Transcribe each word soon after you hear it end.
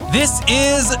This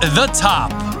is The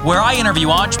Top, where I interview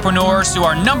entrepreneurs who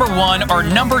are number one or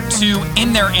number two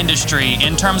in their industry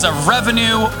in terms of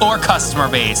revenue or customer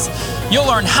base. You'll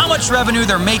learn how much revenue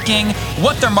they're making,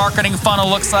 what their marketing funnel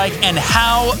looks like, and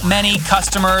how many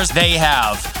customers they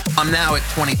have. I'm now at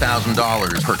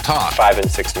 $20,000 per top. 5 and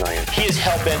 6 million. He is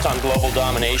hell-bent on global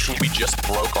domination. We just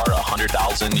broke our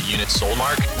 100,000 units sold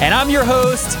mark. And I'm your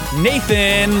host,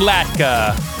 Nathan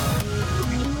Latka.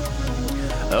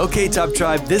 Okay, Top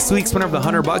Tribe, this week's winner of the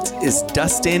 $100 is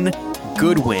Dustin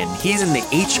Goodwin. He's in the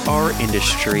HR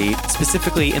industry,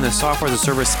 specifically in the software as a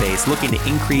service space, looking to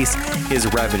increase his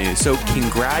revenue. So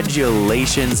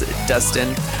congratulations,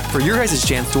 Dustin. For your guys'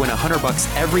 chance to win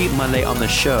 $100 every Monday on the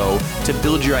show to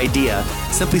build your idea,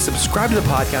 simply subscribe to the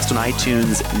podcast on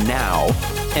iTunes now,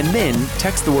 and then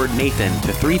text the word Nathan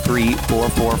to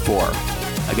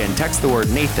 33444. Again, text the word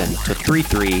Nathan to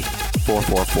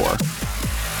 33444.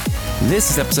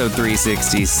 This is episode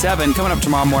 367. Coming up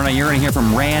tomorrow morning, you're going to hear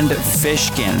from Rand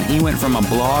Fishkin. He went from a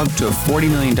blog to a $40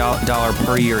 million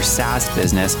per year SaaS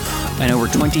business and over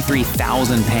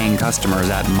 23,000 paying customers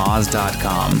at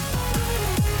Moz.com.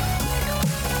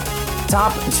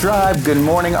 Top Tribe, good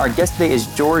morning. Our guest today is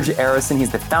George Arison.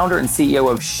 He's the founder and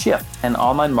CEO of Shift, an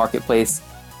online marketplace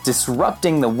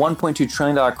disrupting the $1.2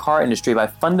 trillion car industry by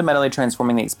fundamentally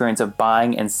transforming the experience of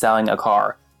buying and selling a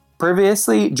car.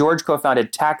 Previously, George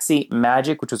co-founded Taxi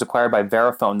Magic, which was acquired by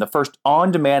Verifone, the first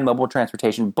on-demand mobile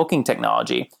transportation booking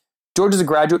technology. George is a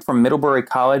graduate from Middlebury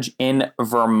College in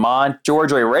Vermont.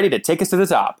 George, are you ready to take us to the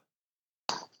top?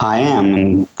 I am,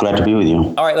 and glad to be with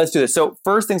you. All right, let's do this. So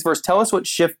first things first, tell us what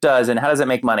Shift does and how does it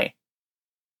make money?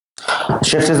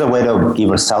 Shift is a way to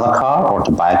either sell a car or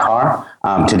to buy a car.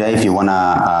 Today, if you want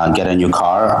to get a new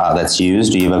car that's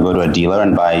used, you either go to a dealer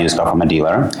and buy a used car from a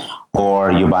dealer,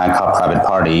 or you buy a car private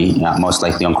party, most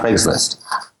likely on Craigslist.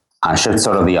 Shift's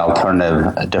sort of the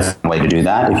alternative, a different way to do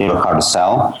that. If you have a car to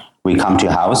sell, we come to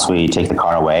your house, we take the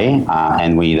car away,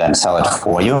 and we then sell it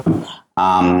for you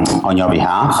on your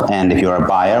behalf. And if you're a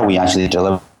buyer, we actually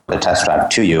deliver the test drive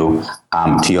to you,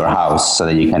 to your house, so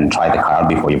that you can try the car out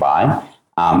before you buy.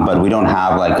 But we don't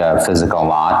have like a physical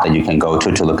lot that you can go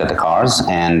to look at the cars,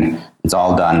 and it's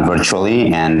all done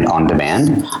virtually and on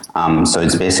demand. So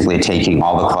it's basically taking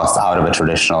all the costs out of a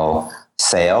traditional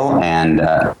sale and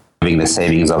giving the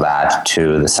savings of that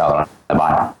to the seller, the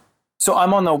buyer. So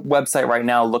I'm on the website right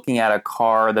now looking at a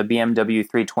car, the BMW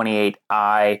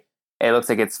 328i. It looks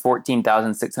like it's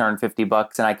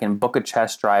 $14,650, and I can book a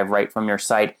test drive right from your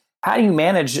site. How do you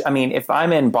manage? I mean, if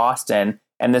I'm in Boston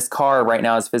and this car right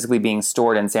now is physically being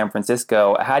stored in San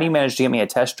Francisco, how do you manage to get me a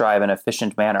test drive in an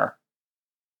efficient manner?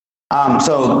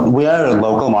 So we are a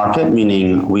local market,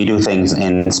 meaning we do things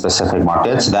in specific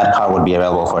markets. That car would be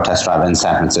available for a test drive in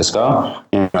San Francisco,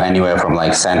 anywhere from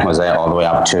like San Jose all the way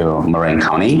up to Marin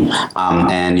County.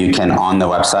 And you can, on the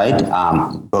website,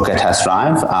 book a test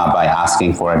drive by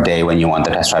asking for a day when you want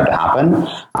the test drive to happen.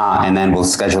 And then we'll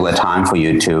schedule a time for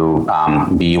you to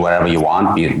be wherever you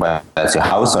want, be whether that's your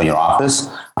house or your office,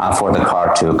 for the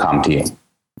car to come to you.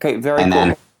 Okay, very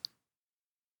cool.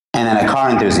 And then a car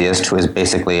enthusiast, who is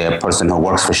basically a person who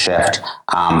works for Shift,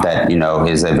 that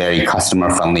is a very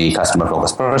customer-friendly,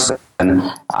 customer-focused person.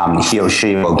 He or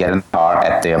she will get in the car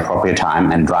at the appropriate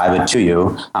time and drive it to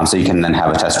you, so you can then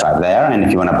have a test drive there. And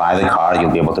if you want to buy the car,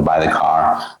 you'll be able to buy the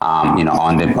car,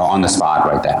 on the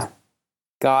spot right there.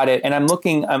 Got it. And I'm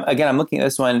looking at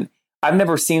this one. I've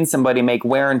never seen somebody make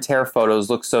wear and tear photos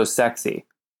look so sexy.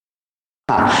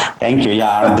 Thank you. Yeah,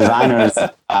 our designers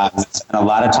spend a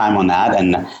lot of time on that,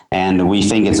 and we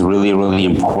think it's really, really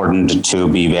important to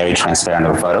be very transparent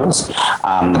with photos.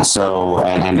 And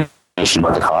information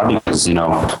about the car, because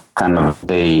kind of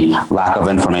the lack of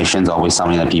information is always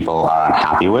something that people are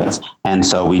unhappy with. And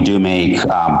so we do make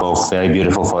both very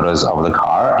beautiful photos of the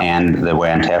car and the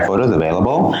wear and tear photos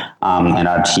available. And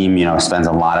our team, spends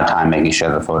a lot of time making sure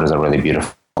the photos are really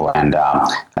beautiful and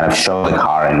kind of show the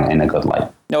car in a good light.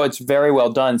 No, it's very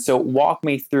well done. So walk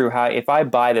me through how, if I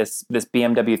buy this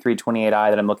BMW 328i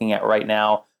that I'm looking at right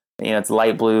now, it's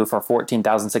light blue for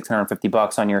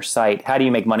 $14,650 on your site. How do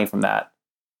you make money from that?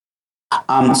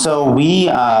 So we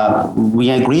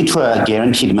agree to a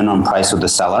guaranteed minimum price with the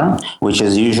seller, which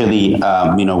is usually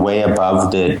way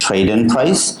above the trade-in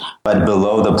price, but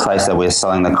below the price that we're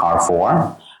selling the car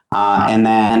for. And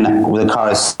then the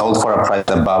car is sold for a price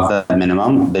above the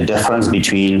minimum. The difference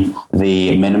between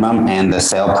the minimum and the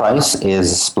sale price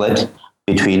is split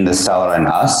between the seller and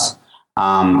us.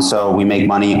 So we make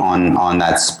money on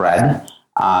that spread.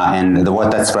 And what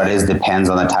that spread is depends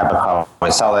on the type of car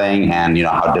we're selling and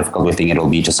how difficult we think it'll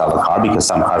be to sell the car, because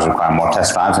some cars require more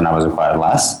test drives and others require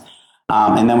less.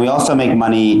 And then we also make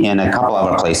money in a couple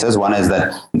other places. One is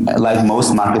that, like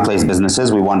most marketplace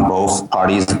businesses, we want both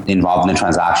parties involved in the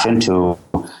transaction to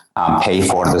pay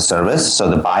for the service. So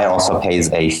the buyer also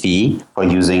pays a fee for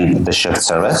using the Shift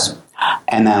service.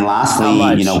 And then lastly,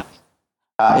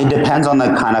 it depends on the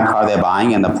kind of car they're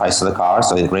buying and the price of the car.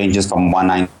 So it ranges from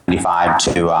 $195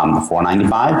 to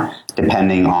 $495,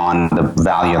 depending on the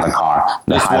value of the car.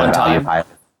 The higher value.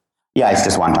 Yeah, it's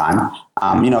just one time.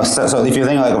 So if you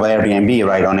think like of Airbnb,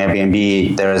 right? On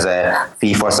Airbnb, there is a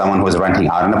fee for someone who is renting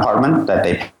out an apartment that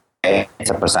they pay. It's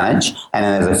a percentage, and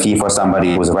then there's a fee for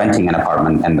somebody who's renting an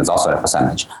apartment, and there's also a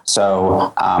percentage.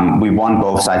 So we want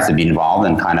both sides to be involved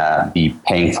and kind of be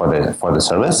paying for the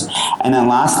service. And then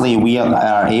lastly, we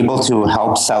are able to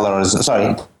help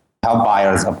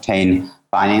buyers obtain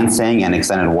financing and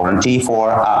extended warranty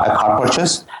for a car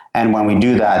purchase. And when we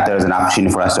do that, there's an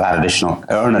opportunity for us to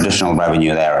earn additional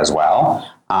revenue there as well,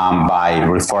 by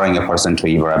referring a person to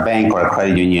either a bank or a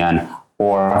credit union,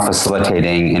 or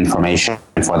facilitating information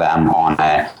for them on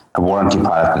a warranty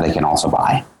product that they can also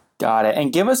buy. Got it.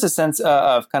 And give us a sense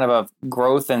of kind of a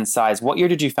growth and size. What year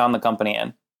did you found the company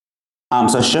in?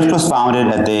 So Shift was founded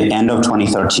at the end of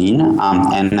 2013,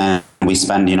 and then we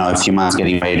spent a few months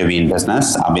getting ready to be in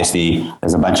business. Obviously,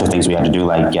 there's a bunch of things we had to do,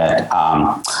 like get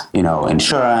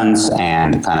insurance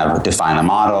and kind of define the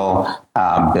model,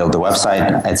 build the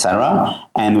website, etc.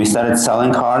 And we started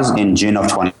selling cars in June of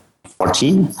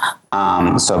 2014.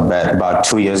 So about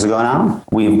 2 years ago now.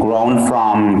 We've grown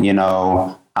from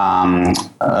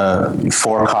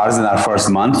 4 cars in our first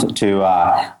month to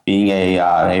being a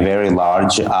very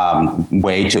large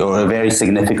or a very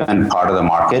significant part of the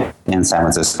market in San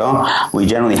Francisco. We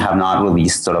generally have not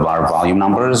released sort of our volume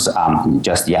numbers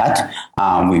just yet.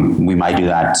 We might do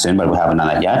that soon, but we haven't done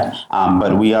that yet.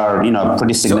 But we are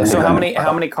pretty significant. So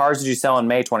how many cars did you sell in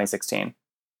May 2016?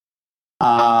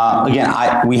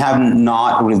 We have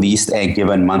not released a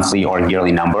given monthly or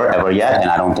yearly number ever yet,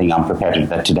 and I don't think I'm prepared to do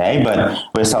that today, but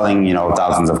we're selling,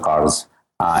 thousands of cars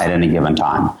at any given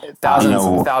time.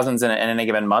 Thousands in any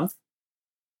given month?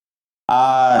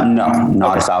 No,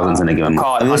 not thousands in a given month.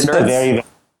 Call it this hundreds? is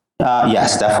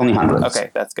yes, definitely hundreds.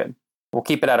 Okay, that's good. We'll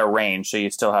keep it at a range, so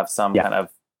you still have some kind of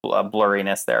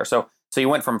blurriness there. So you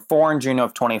went from 4 in June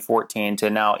of 2014 to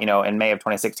now, in May of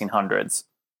 2016, hundreds.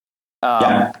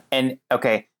 And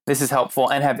okay, this is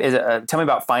helpful. And tell me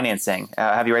about financing.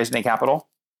 Have you raised any capital?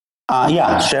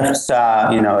 Shift, is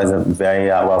a very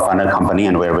well-funded company,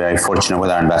 and we're very fortunate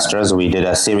with our investors. We did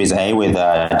a Series A with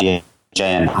DHJ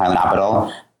and Highland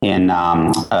Capital in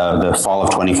the fall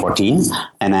of 2014,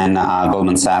 and then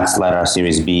Goldman Sachs led our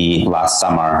Series B last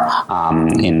summer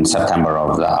in September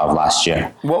of last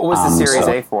year. What was the Series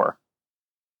A for?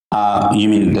 You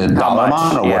mean the dollar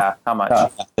amount? Or yeah, how much?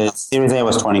 The Series A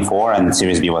was 24 and the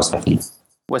Series B was 50.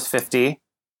 Was 50?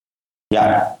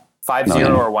 Yeah. 50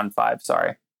 or 15,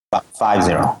 sorry.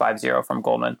 50. 50 from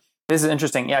Goldman. This is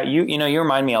interesting. Yeah, you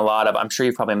remind me a lot of, I'm sure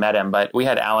you've probably met him, but we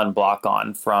had Alan Block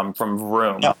on from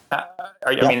Vroom. Yeah.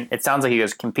 I mean, it sounds like you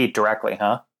guys compete directly,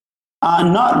 huh?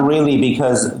 Not really,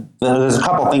 because there's a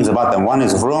couple of things about them. One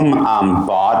is Vroom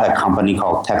bought a company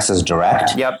called Texas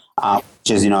Direct, which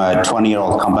is a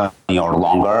 20-year-old company or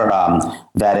longer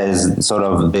that is sort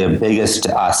of the biggest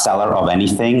seller of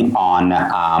anything on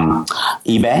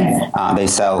eBay. They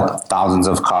sell thousands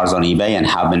of cars on eBay and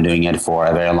have been doing it for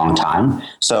a very long time.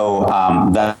 So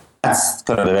that's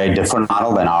kind of a very different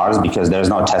model than ours, because there's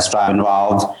no test drive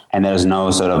involved and there's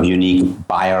no sort of unique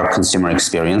buyer consumer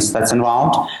experience that's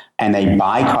involved. And they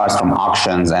buy cars from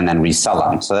auctions and then resell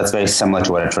them. So that's very similar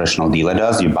to what a traditional dealer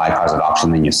does. You buy cars at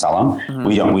auction, then you sell them.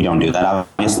 Mm-hmm. We don't do that,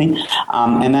 obviously.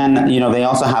 And then they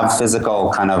also have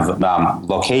physical kind of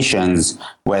locations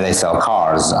where they sell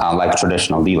cars, like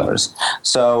traditional dealers.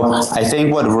 So I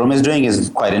think what Vroom is doing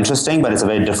is quite interesting, but it's a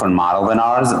very different model than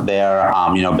ours. They're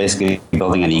basically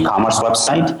building an e-commerce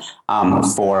website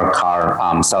for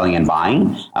car selling and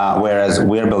buying, whereas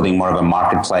we're building more of a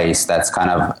marketplace that's kind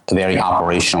of very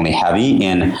operationally heavy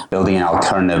in building an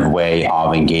alternative way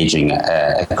of engaging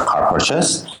a car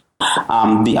purchase.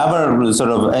 The other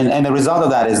sort of, and the result of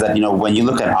that is that, when you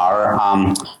look at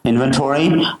our inventory,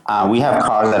 we have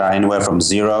cars that are anywhere from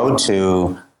 0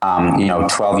 to,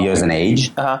 12 years in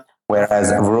age,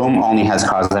 whereas Vroom only has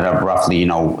cars that are roughly,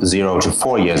 0 to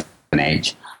 4 years in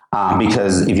age.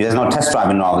 Because if there's no test drive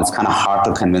involved, it's kind of hard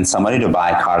to convince somebody to buy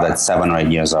a car that's 7 or 8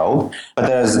 years old. But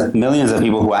there's millions of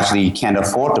people who actually can't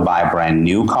afford to buy a brand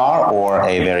new car or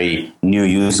a very new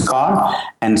used car.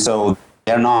 And so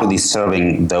they're not really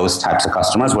serving those types of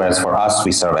customers, whereas for us,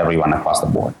 we serve everyone across the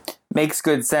board. Makes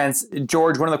good sense.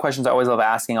 George, one of the questions I always love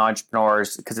asking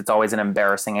entrepreneurs, because it's always an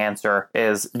embarrassing answer,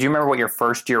 is do you remember what your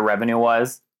first year revenue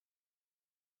was?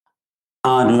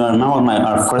 Do I remember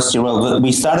our first year? Well,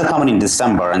 we started the company in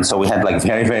December, and so we had like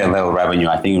very, very little revenue.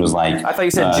 I think it was like... I thought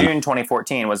you said June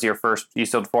 2014 was your first, you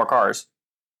sold 4 cars.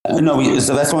 No,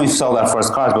 so that's when we sold our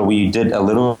first cars, but we did a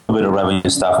little bit of revenue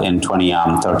stuff in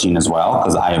 2013 as well,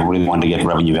 because I really wanted to get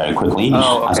revenue very quickly.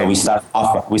 Oh, okay. So we started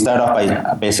off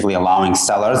by basically allowing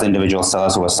sellers, individual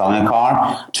sellers who were selling a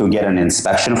car, to get an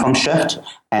inspection from Shift.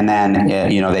 And then,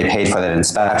 they paid for that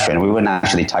inspection. We wouldn't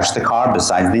actually touch the car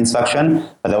besides the inspection,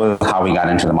 but that was how we got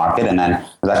into the market. And then it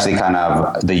was actually kind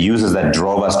of the users that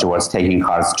drove us towards taking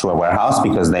cars to a warehouse,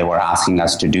 because they were asking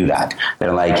us to do that.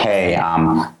 They're like, hey,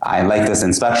 I like this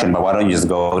inspection, but why don't you just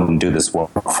go and do this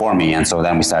work for me? And so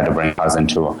then we started to bring cars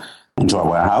into our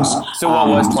warehouse. So what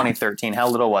was 2013? How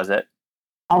little was it?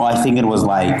 Oh, I think it was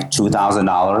like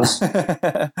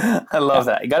 $2,000. I love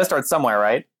that. You got to start somewhere,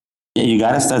 right? Yeah, you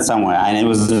got to start somewhere, and it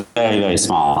was very, very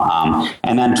small.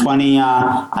 And then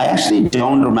I actually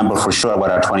don't remember for sure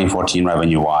what our 2014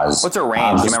 revenue was. What's a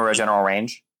range? Do you remember a general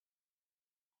range?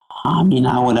 I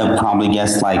would have probably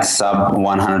guessed like sub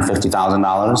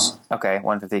 $150,000. Okay,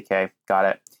 $150K. Got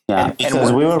it. Yeah,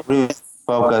 because we were really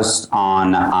focused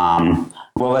on,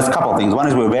 there's a couple of things. One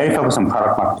is we were very focused on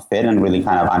product market fit and really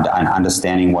kind of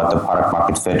understanding what the product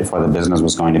market fit for the business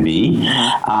was going to be.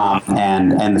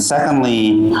 And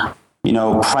secondly,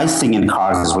 pricing in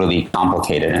cars is really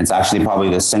complicated. And it's actually probably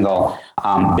the single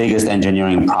biggest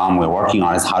engineering problem we're working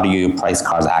on is how do you price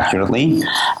cars accurately.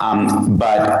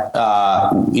 But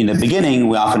in the beginning,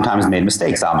 we oftentimes made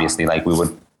mistakes, obviously. Like we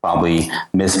would probably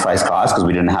misprice cars because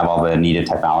we didn't have all the needed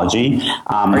technology.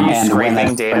 Are you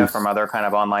scraping data from other kind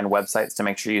of online websites to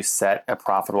make sure you set a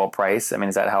profitable price?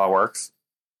 Is that how it works?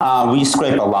 We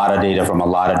scrape a lot of data from a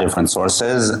lot of different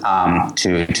sources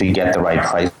to get the right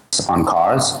price on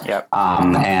cars. Yep.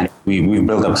 And we've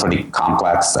built a pretty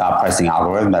complex pricing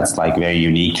algorithm that's like very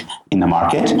unique in the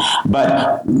market.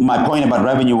 But my point about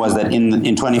revenue was that in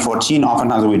 2014,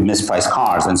 oftentimes we would misprice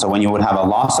cars. And so when you would have a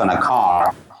loss on a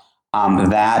car,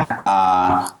 that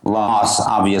loss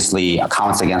obviously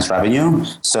counts against revenue.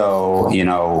 So,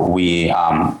 we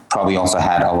probably also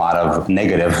had a lot of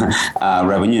negative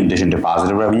revenue in addition to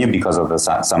positive revenue because of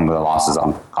some of the losses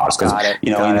on cars. Because,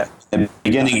 in the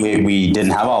beginning, we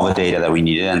didn't have all the data that we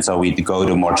needed. And so we'd go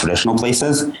to more traditional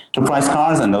places to price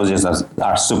cars, and those just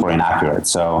are super inaccurate.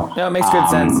 So, it makes good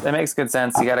sense. It makes good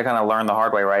sense. You got to kind of learn the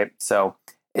hard way, right? So,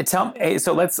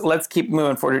 so let's keep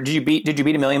moving forward. Did you beat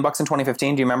 $1 million in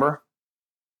 2015? Do you remember?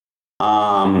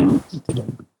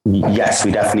 Yes,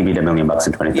 we definitely beat $1 million in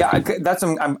 2015. Yeah, that's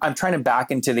I'm trying to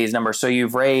back into these numbers. So you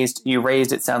raised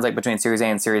it sounds like between Series A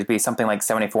and Series B something like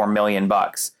 $74 million,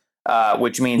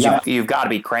 which means you've got to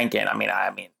be cranking. I mean,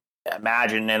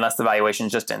 imagine unless the valuation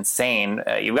is just insane,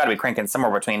 you've got to be cranking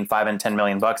somewhere between $5 and $10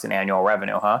 million in annual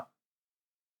revenue, huh?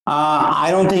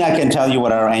 I don't think I can tell you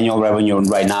what our annual revenue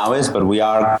right now is, but we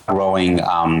are growing.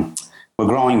 We're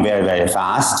growing very, very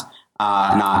fast.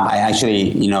 Now, I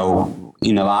actually,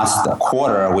 in the last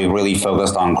quarter, we really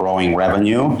focused on growing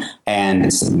revenue and,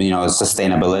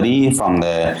 sustainability from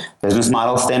the business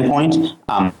model standpoint,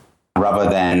 rather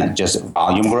than just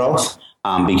volume growth.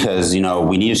 Because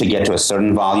we needed to get to a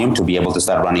certain volume to be able to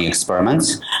start running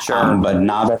experiments. Sure. But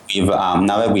now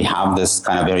that we have this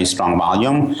kind of very strong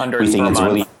volume, we think it's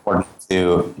really important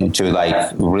to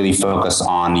really focus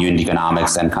on unit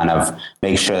economics and kind of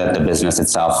make sure that the business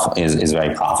itself is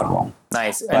very profitable.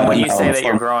 Nice. And when you say that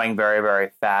you're growing very,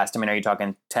 very fast, are you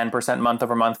talking 10% month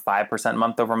over month, 5%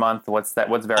 month over month? What's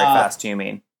very fast do you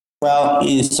mean? Well,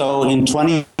 so in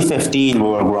 2015, we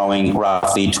were growing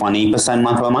roughly 20%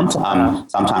 month over month,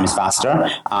 sometimes faster.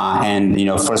 And,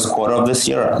 first quarter of this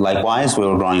year, likewise, we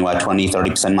were growing like 20,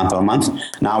 30% month over month.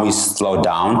 Now we slowed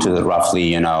down to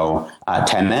roughly,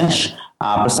 10-ish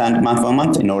percent month over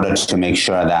month in order to make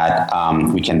sure that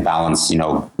we can balance,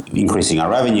 increasing our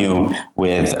revenue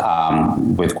with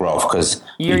growth. Because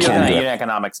you're looking at unit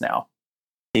economics now.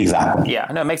 Exactly.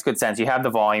 Yeah, no, it makes good sense. You have the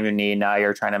volume you need. Now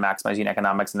you're trying to maximize unit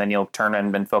economics, and then you'll turn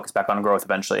and focus back on growth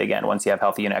eventually again once you have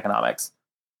healthy unit economics.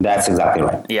 That's exactly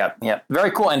right. Yeah. Very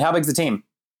cool. And how big's the team?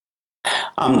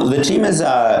 The team is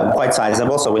quite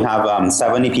sizable. So we have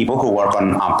 70 people who work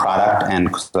on product and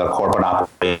the corporate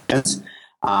operations.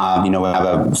 We have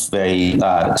a very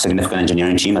significant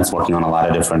engineering team that's working on a lot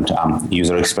of different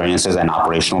user experiences and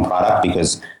operational product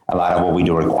because a lot of what we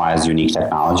do requires unique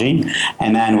technology.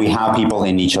 And then we have people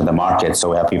in each of the markets.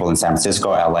 So we have people in San Francisco,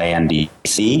 LA, and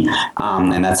DC.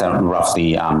 And that's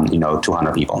roughly,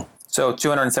 200 people. So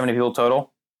 270 people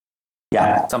total?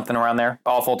 Yeah. Something around there?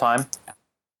 All full time?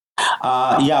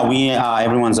 Yeah,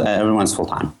 everyone's full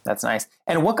time. That's nice.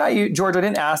 And what got you, George? I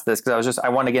didn't ask this because I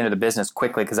wanted to get into the business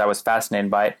quickly because I was fascinated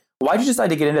by it. Why did you decide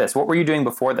to get into this? What were you doing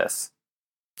before this?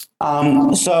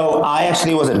 So I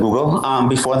actually was at Google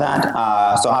before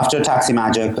that. So after Taxi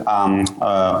Magic,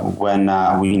 when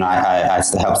I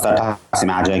helped start Taxi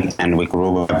Magic, and we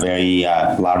grew a very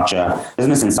large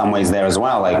business in some ways there as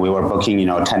well. Like we were booking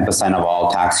 10% of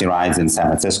all taxi rides in San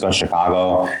Francisco,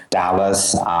 Chicago,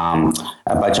 Dallas, a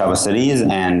bunch of other cities,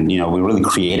 and we really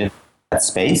created that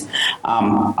space.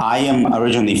 I am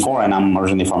originally foreign. I'm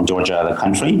originally from Georgia, the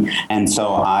country, and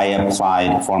so I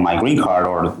applied for my green card,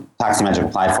 or Taxi Magic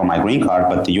applied for my green card,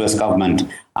 but the U.S. government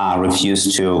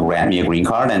refused to grant me a green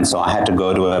card, and so I had to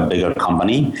go to a bigger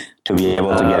company to be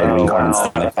able to get a green card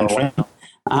inside the country.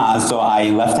 So I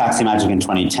left Taxi Magic in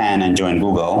 2010 and joined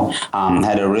Google.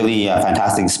 Had a really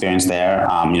fantastic experience there.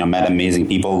 Met amazing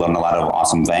people, learned a lot of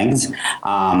awesome things,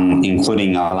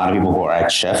 including a lot of people who are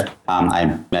at Shift.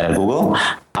 I met at Google.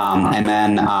 And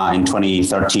then in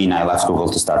 2013, I left Google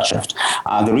to start Shift.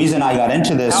 The reason I got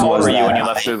into this How old was were you when you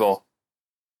left Google?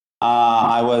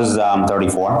 I was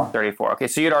 34. 34. Okay,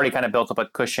 so you'd already kind of built up a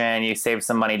cushion. You saved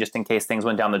some money just in case things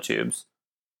went down the tubes.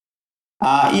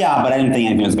 Yeah, but I didn't think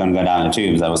anything was going to go down the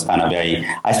tubes. I was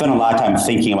I spent a lot of time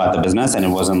thinking about the business, and it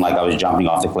wasn't like I was jumping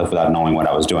off the cliff without knowing what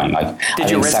I was doing.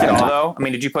 Did you risk it all, though? I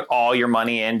mean, did you put all your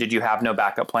money in? Did you have no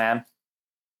backup plan?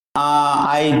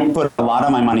 I put a lot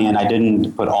of my money in. I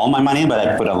didn't put all my money in, but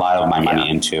I put a lot of my money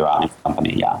into the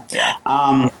company,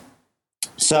 yeah.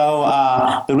 So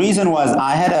the reason was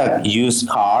I had a used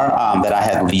car that I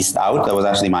had leased out. That was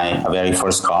actually my very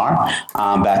first car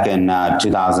back in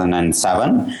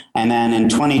 2007. And then in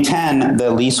 2010, the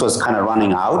lease was kind of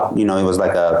running out. It was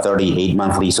like a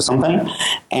 38-month lease or something.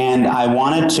 And I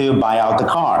wanted to buy out the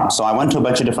car. So I went to a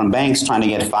bunch of different banks trying to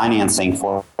get financing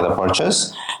for the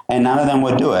purchase, and none of them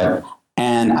would do it.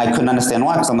 And I couldn't understand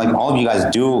why, because I'm like, all of you guys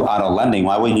do auto lending.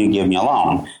 Why wouldn't you give me a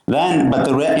loan? But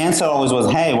the answer always was,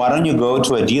 hey, why don't you go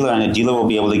to a dealer and a dealer will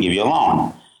be able to give you a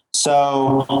loan?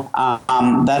 So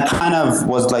that kind of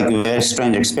was like a very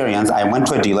strange experience. I went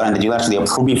to a dealer, and the dealer actually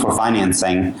approved me for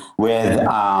financing with 2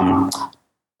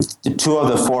 of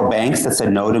the 4 banks that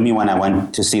said no to me when I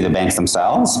went to see the banks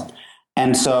themselves.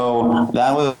 And so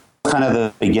that was kind of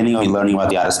the beginning of me learning about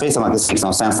the outer space. I'm like, this makes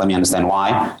no sense. Let me understand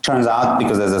why. Turns out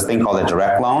because there's this thing called a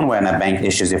direct loan, where a bank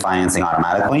issues your financing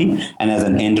automatically, and there's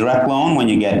an indirect loan when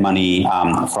you get money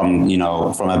from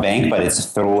a bank, but it's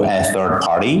through a third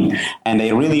party, and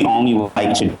they really only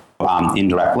like to do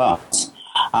indirect loans.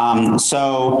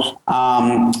 So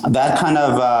that kind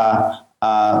of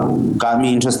got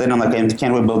me interested in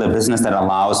can we build a business that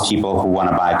allows people who want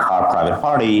to buy a car private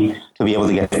party to be able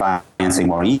to get financing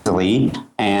more easily?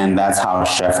 And that's how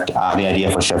Shift, the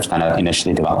idea for Shift kind of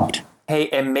initially developed. Hey,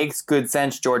 it makes good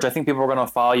sense, George. I think people are going to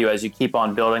follow you as you keep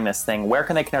on building this thing. Where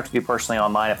can they connect with you personally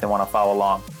online if they want to follow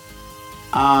along?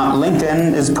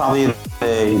 LinkedIn is probably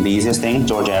the easiest thing,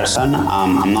 George Arison.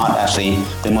 I'm not actually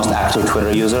the most active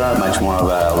Twitter user. I'm much more of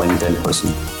a LinkedIn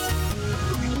person.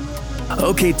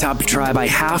 Okay, Top Tribe, I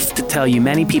have to tell you,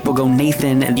 many people go,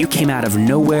 Nathan, and you came out of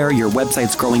nowhere. Your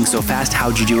website's growing so fast.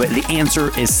 How'd you do it? The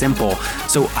answer is simple.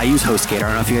 So I use HostGator. I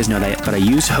don't know if you guys know that, but I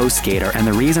use HostGator. And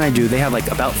the reason I do, they have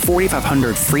about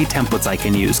 4,500 free templates I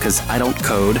can use because I don't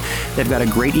code. They've got a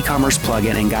great e-commerce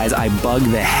plugin. And guys, I bug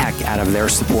the heck out of their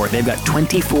support. They've got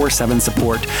 24/7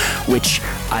 support, which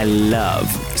I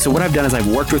love. So what I've done is I've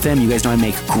worked with them. You guys know I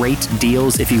make great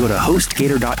deals. If you go to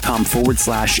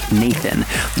hostgator.com/Nathan,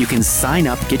 you can sign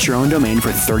up, get your own domain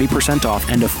for 30% off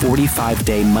and a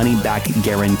 45-day money-back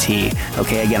guarantee.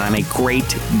 Okay, again, I make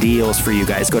great deals for you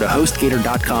guys. Go to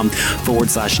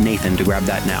hostgator.com/Nathan to grab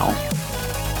that now.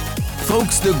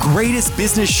 Folks, the greatest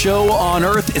business show on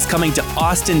earth is coming to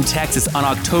Austin, Texas on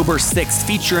October 6th,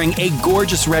 featuring a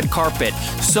gorgeous red carpet.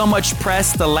 So much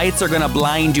press, the lights are going to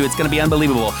blind you. It's going to be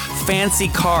unbelievable. Fancy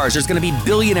cars. There's going to be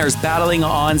billionaires battling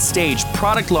on stage.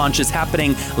 Product launches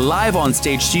happening live on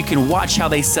stage so you can watch how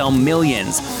they sell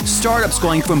millions. Startups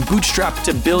going from bootstrap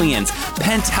to billions.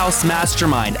 Penthouse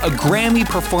Mastermind. A Grammy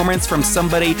performance from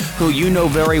somebody who you know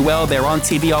very well. They're on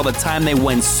TV all the time. They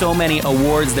win so many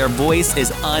awards. Their voice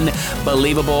is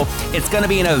unbelievable. It's going to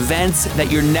be an event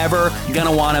that you're never going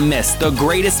to want to miss. The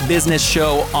greatest business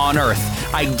show on earth.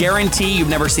 I guarantee you've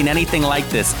never seen anything like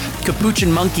this.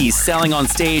 Capuchin monkeys selling on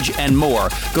stage and more.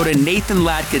 Go to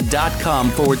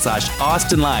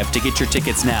nathanlatka.com/Austin Live to get your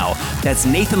tickets now. That's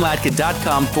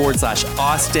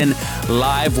nathanlatka.com/Austin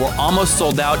Live. We're almost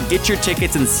sold out. Get your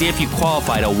tickets and see if you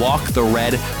qualify to walk the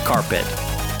red carpet.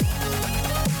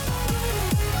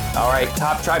 All right,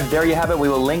 Top Tribe, there you have it. We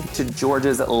will link to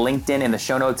George's LinkedIn in the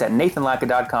show notes at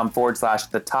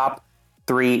nathanlatka.com/the top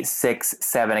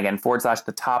 367. Again, /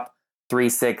 the top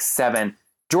 367.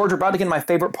 George, we're about to get in my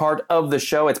favorite part of the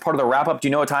show. It's part of the wrap up. Do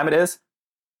you know what time it is?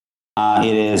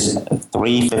 It is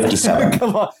 3:57.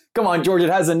 Come on, George. It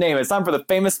has a name. It's time for the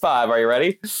famous five. Are you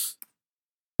ready?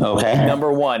 Okay.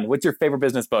 Number one, what's your favorite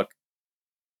business book?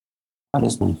 What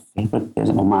is my favorite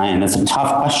business of mine? That's a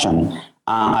tough question.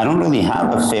 I don't really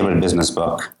have a favorite business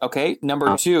book. Okay.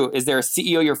 Number two, is there a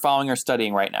CEO you're following or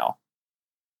studying right now?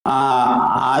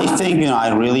 I think, I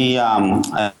really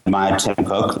admire Tim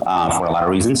Cook for a lot of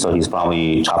reasons, so he's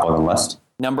probably top of the list.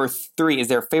 Number three, is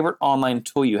there a favorite online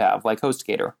tool you have, like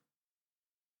HostGator?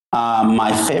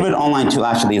 My favorite online tool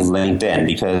actually is LinkedIn,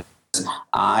 because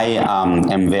I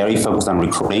am very focused on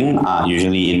recruiting.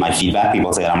 Usually in my feedback,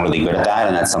 people say that I'm really good at that,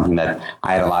 and that's something that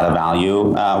I had a lot of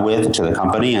value with to the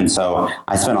company. And so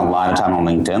I spend a lot of time on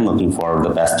LinkedIn looking for the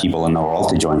best people in the world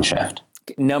to join Shift.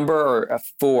 Number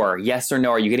four, yes or no,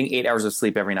 are you getting 8 hours of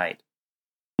sleep every night?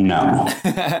 No.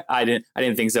 I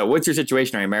didn't think so. What's your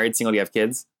situation? Are you married, single, do you have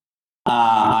kids?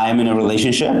 I'm in a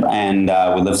relationship, and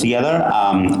we live together.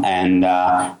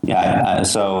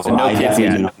 So no I kids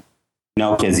definitely yet.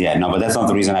 No kids yet. No, but that's not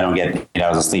the reason I don't get 8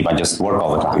 hours of sleep. I just work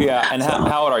all the time. Yeah. And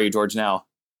how old are you, George, now?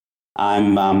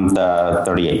 I'm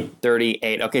 38.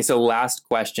 38. Okay, so last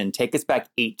question. Take us back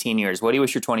 18 years. What do you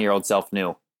wish your 20-year-old self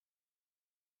knew?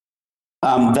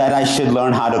 That I should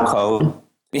learn how to code.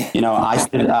 I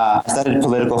studied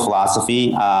political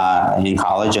philosophy in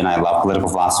college, and I love political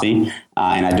philosophy.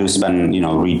 And I do spend,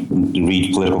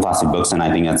 read political philosophy books, and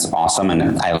I think that's awesome.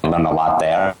 And I learned a lot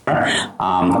there.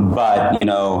 But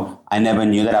I never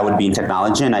knew that I would be in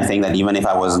technology. And I think that even if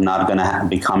I was not going to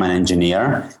become an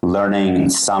engineer, learning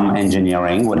some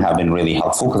engineering would have been really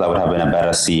helpful, because I would have been a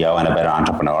better CEO and a better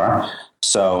entrepreneur.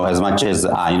 So as much as,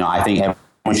 I think everyone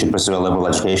should pursue a liberal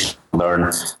education,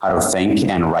 learn how to think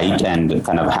and write and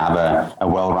kind of have a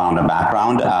well-rounded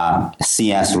background.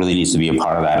 CS really needs to be a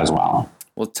part of that as well.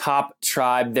 Well, Top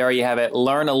Tribe, there you have it.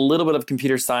 Learn a little bit of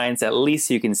computer science. At least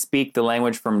you can speak the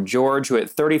language from George, who at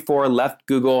 34 left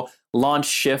Google, launched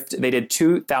Shift. They did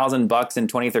 $2,000 in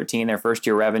 2013, their first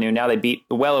year revenue. Now they beat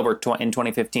well over in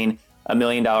 2015 $1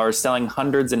 million, selling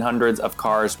hundreds and hundreds of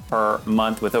cars per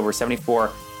month, with over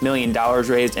 $74 million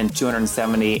raised and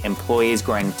 270 employees,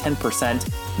 growing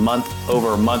 10% month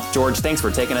over month. George, thanks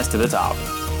for taking us to the top.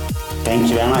 Thank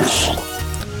you very much.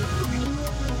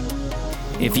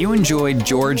 If you enjoyed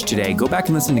George today, go back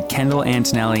and listen to Kendall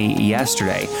Antonelli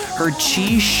yesterday. Her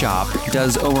cheese shop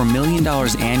does over $1 million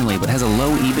annually, but has a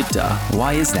low EBITDA.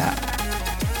 Why is that?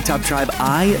 Top Tribe,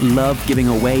 I love giving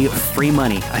away free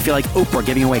money. I feel like Oprah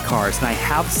giving away cars, and I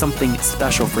have something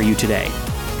special for you today.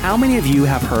 How many of you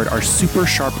have heard our super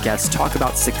sharp guests talk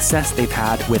about success they've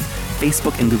had with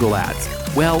Facebook and Google Ads?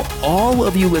 Well, all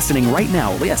of you listening right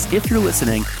now, yes, if you're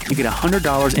listening, you get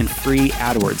 $100 in free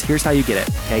AdWords. Here's how you get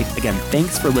it, okay? Again,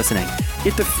 thanks for listening.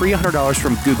 Get the free $100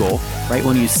 from Google, right,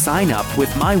 when you sign up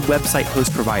with my website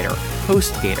host provider,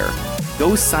 HostGator.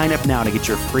 Go sign up now to get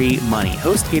your free money.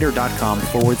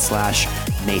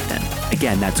 HostGator.com/Nathan.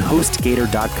 Again, that's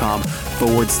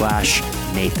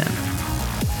HostGator.com/Nathan.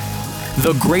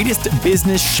 The greatest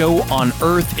business show on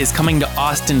earth is coming to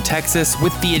Austin, Texas,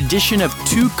 with the addition of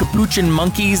 2 capuchin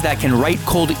monkeys that can write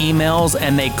cold emails,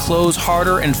 and they close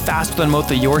harder and faster than most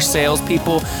of your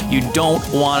salespeople. You don't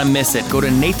want to miss it. Go to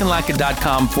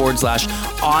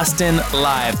nathanlatka.com/Austin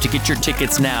Live to get your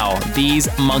tickets now. These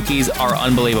monkeys are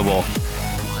unbelievable.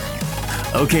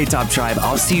 Okay, Top Tribe,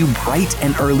 I'll see you bright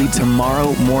and early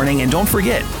tomorrow morning. And don't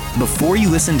forget, before you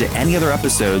listen to any other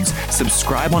episodes,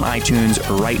 subscribe on iTunes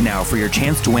right now for your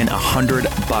chance to win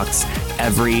 $100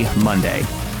 every Monday.